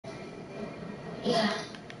Yeah.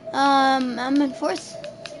 I'm in fourth.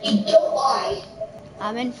 Don't lie.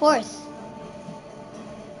 I'm in fourth.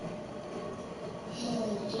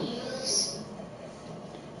 Jeez.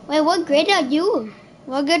 Wait, what grade are you?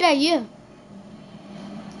 What grade are you?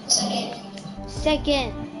 Second.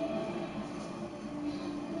 Second.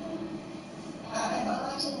 I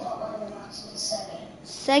got to what box is second.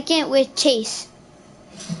 Second with Chase.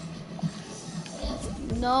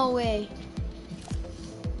 No way.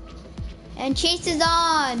 And Chase is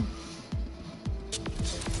on.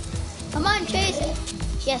 Come on, Chase.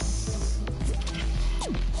 Yes.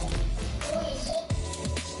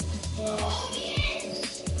 Go.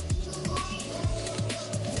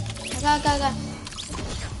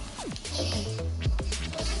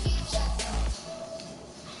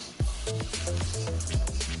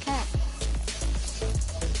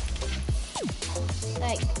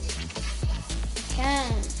 Like,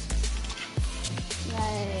 can.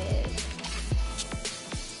 Like,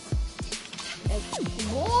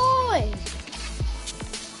 boy.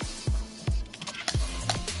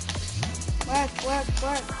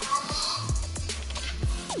 Work.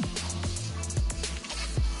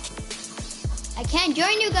 I can't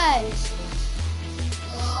join you guys.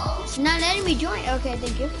 It's not letting me join. Okay,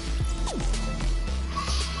 thank you.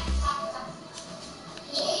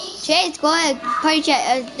 Chase, go ahead. Party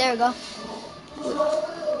chat. There we go.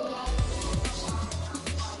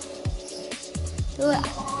 Dude,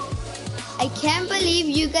 I can't believe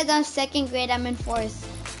you guys are second grade. I'm in fourth.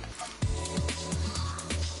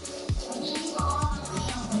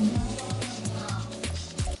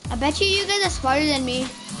 I bet you guys are smarter than me.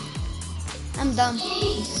 I'm dumb.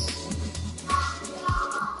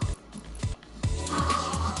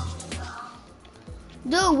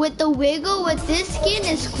 Dude, with the wiggle with this skin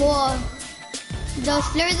is cool. The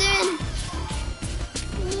Slytherin.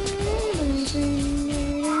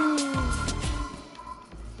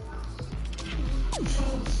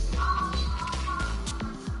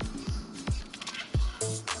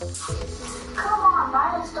 Come on,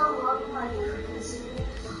 Violet's still loading my frequency.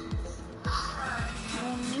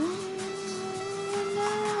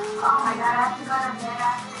 Oh my god, I have to go to bed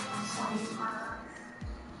after.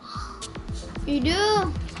 You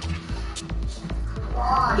do?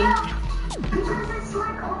 Yeah. Because it's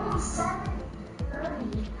like almost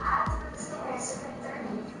 7:30. I have to stay at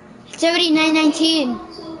 7:30. It's already 9:19.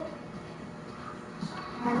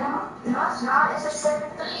 I know. No, it's not. It's at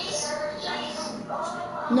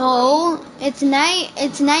 7:30. No, it's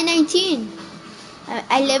 9:19.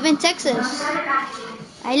 I live in Texas.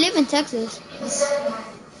 I live in Texas.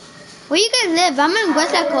 Where you guys live? I'm in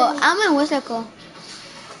Westlaco.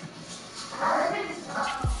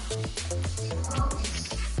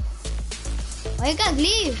 Why you guys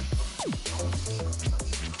leave?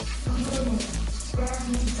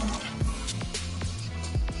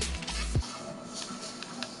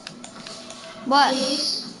 What?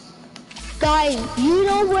 Guys, you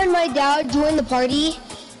know when my dad joined the party?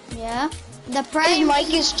 Yeah. The His prime. mic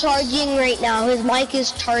is charging right now. His mic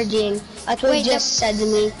is charging. That's what Wait, he just said to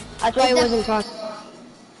me. That's why I wasn't talking.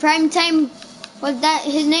 Prime time. Was that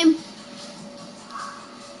his name?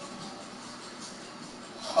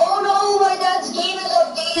 Oh no, my dad's game is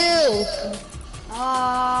updated. Two.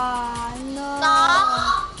 Ah, no.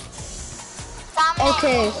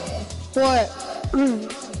 Okay. What?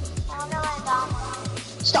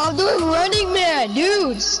 Stop doing Running Man,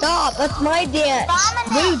 dude. Stop. That's my dance.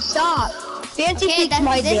 Dude, stop. Fancy Feet's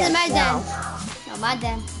my this dance. is my now. dance. No, my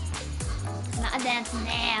dance. My dance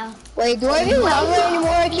now. Wait, do I even have it anymore?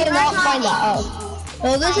 I cannot find that. Oh.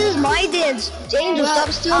 No, this is my dance. Angel, stop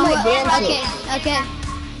stealing my dancing. Okay.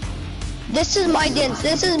 This is my dance.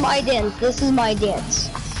 This is my dance. This is my dance.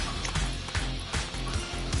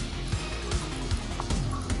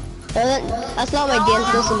 No, that's not my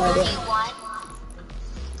dance. This is my dance.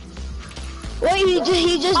 Wait, he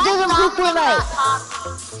just did a blue Fortnite.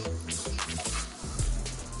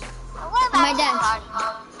 My dance.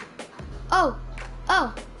 Oh.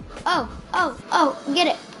 Get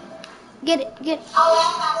it.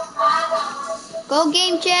 Go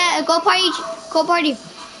game chat. Go party.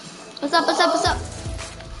 What's up?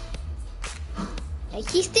 Hey,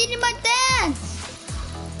 he's stealing my dance.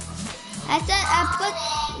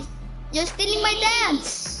 You're stealing my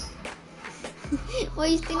dance. Why are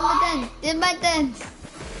you stealing my dance? Steal my dance.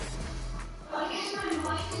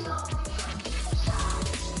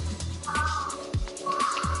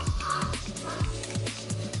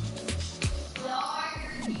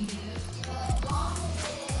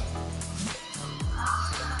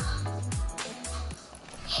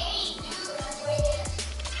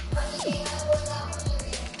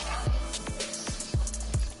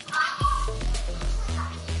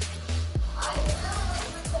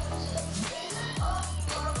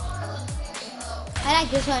 I like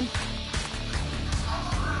this one.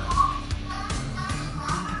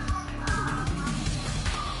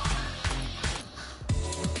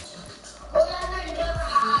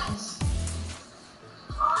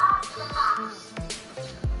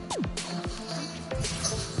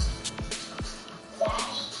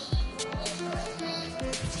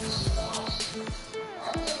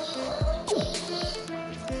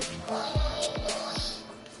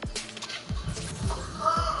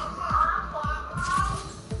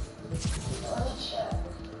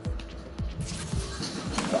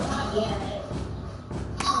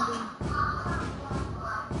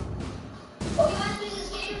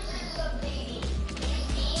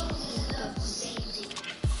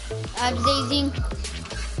 Updating.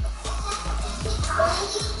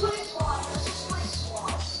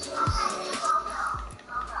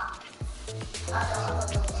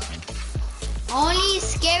 Only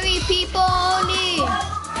scary people only.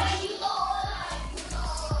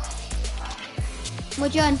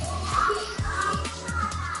 Which one?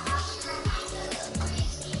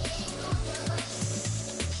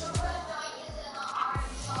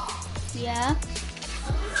 Yeah.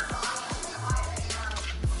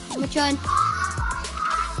 Which one?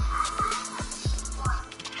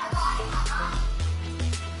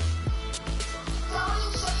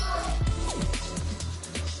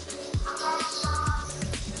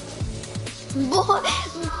 Boy.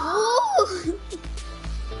 Ooh.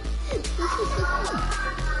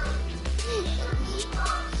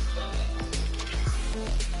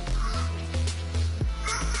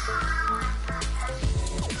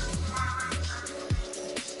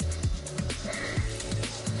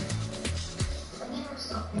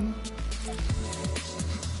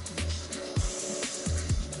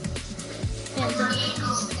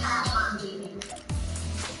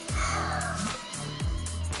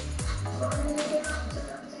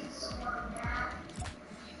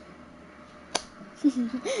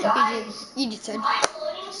 You just said. My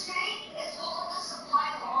floating screen is all the supply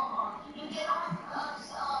long. You get on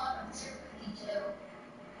Server 52.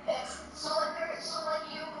 So when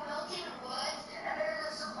you melting wood, and there's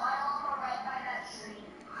a supply long right by that tree.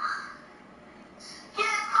 Yeah,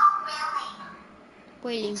 it's called whaling.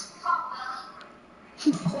 Waiting. It's called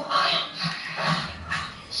whaling.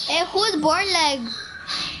 Hey, who's born leg?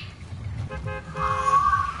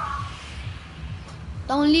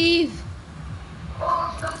 Don't leave.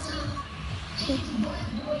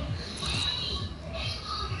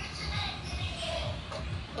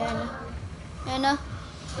 Anna,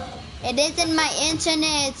 it isn't my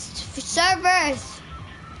internet, it's for servers.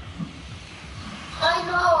 I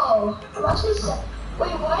know. What's this?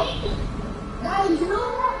 Wait, what? Guys, you know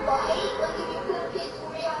why? Like if you put a PS4,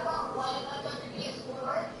 you have got white on the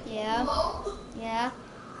PS4. Yeah. Remote? Yeah.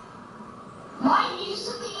 Mine used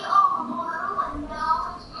to be blue and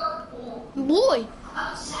now it's purple. Boy.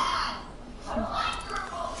 I'm sad. I don't like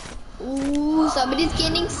purple. Ooh, somebody's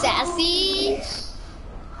getting sassy.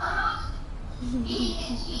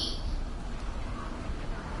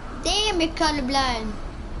 Damn, you're colorblind.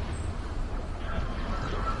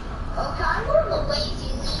 Okay, I'm on the lazy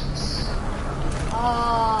links.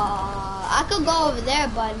 I could go over there,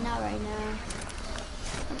 but not right now.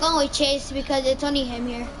 I'm going with Chase because it's only him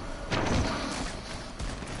here.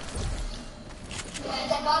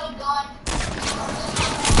 Guys, I got a gun.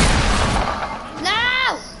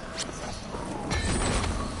 No!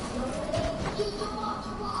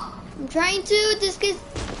 I'm trying to. This guy's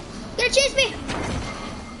gonna chase me.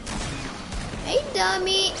 Hey,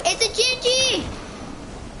 dummy! It's a Gingy.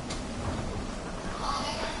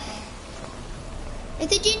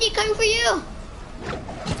 It's a Gingy coming for you.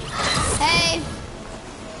 Hey,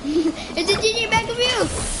 it's a Gingy back of you.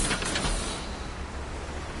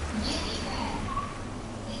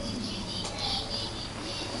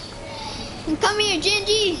 Come here,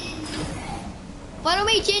 Gingy. Follow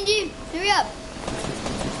me, Gingy. Hurry up.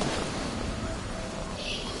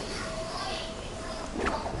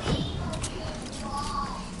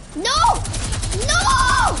 No! No!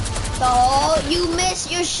 Oh, you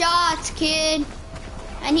missed your shots, kid.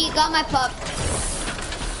 And he got my pup.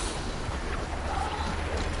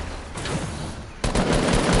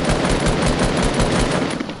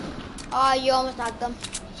 Oh, you almost knocked him.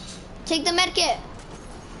 Take the medkit.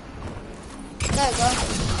 There you go.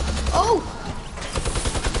 Oh!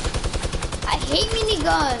 I hate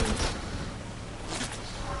miniguns.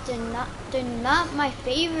 They're not my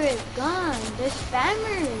favorite gun. They're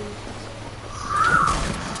spammers.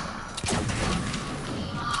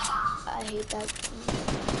 I hate that.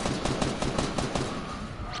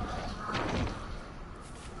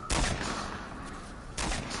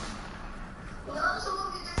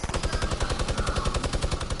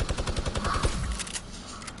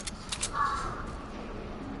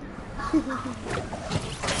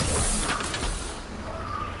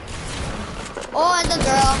 Oh, the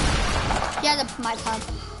girl. She has a my top.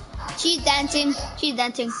 She's dancing. She's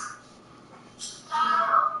dancing.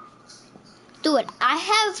 Dude, I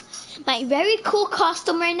have my very cool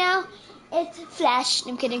costume right now. It's Flash.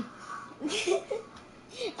 I'm kidding.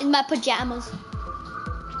 In my pajamas.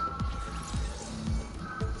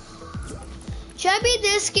 Should I be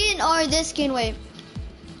this skin or this skin? Wait.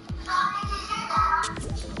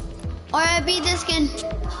 Or I be this skin.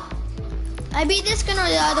 I be this skin or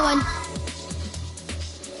the other one.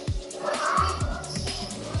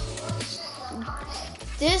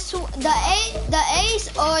 This the ace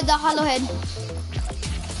or the hollow head.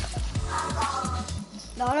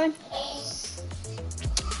 The other one.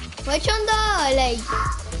 Which one though? Like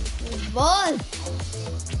ball.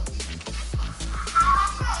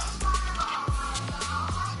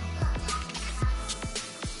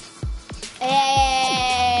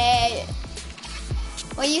 Hey.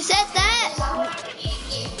 When you said that,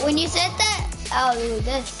 I'll do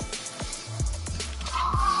this.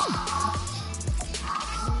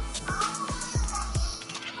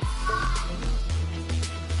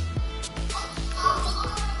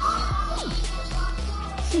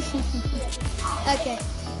 Okay.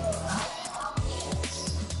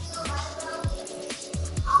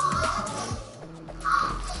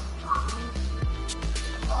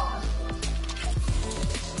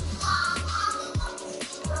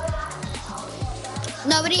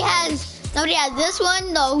 Nobody has this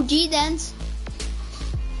one, the OG dance.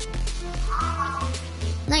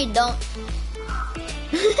 No, you don't.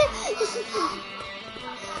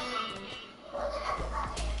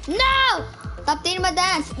 No! Stop taking my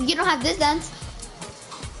dance. You don't have this dance.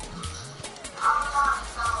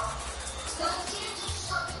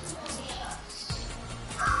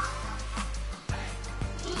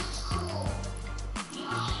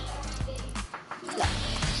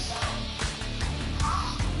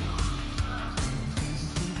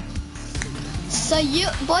 So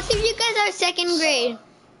both of you guys are second grade,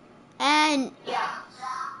 and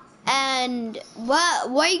what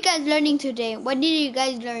are you guys learning today? What did you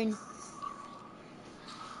guys learn?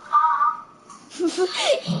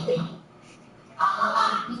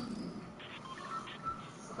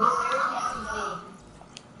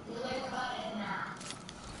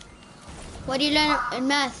 What do you learn in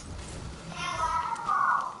math?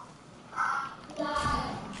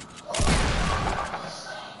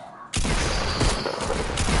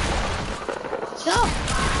 Go.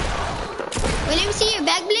 Wait, let me see your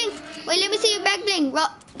back bling. Wait, let me see your back bling.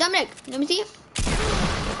 Dominic, let me see it.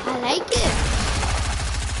 I like it.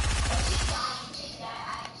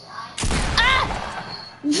 Ah!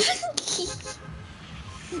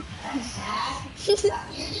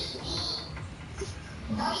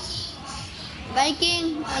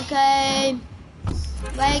 Viking, okay.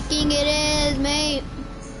 Viking it is, mate.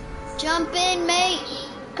 Jump in, mate.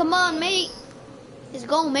 Come on, mate. Let's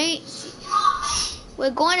go, mate. We're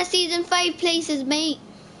going to season 5 places, mate.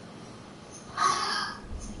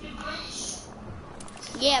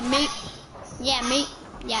 Yeah, mate. Yeah, mate.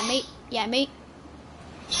 Yeah, mate. Yeah, mate.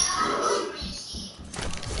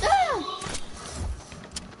 Ah!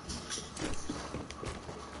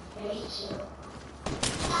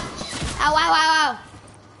 Ow, ow, ow, ow.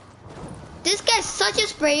 This guy's such a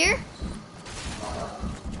sprayer.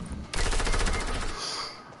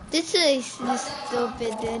 This is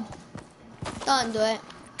stupid, dude. Don't do it.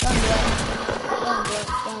 Don't do it. Don't do it.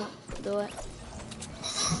 Don't do it.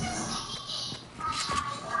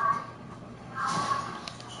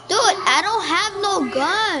 Dude, I don't have no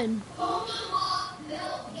gun.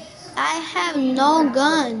 I have no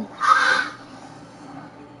gun.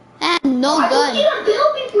 I have no gun.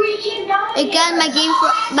 Again, my game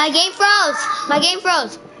froze. My game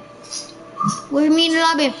froze. We're in the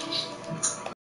lobby.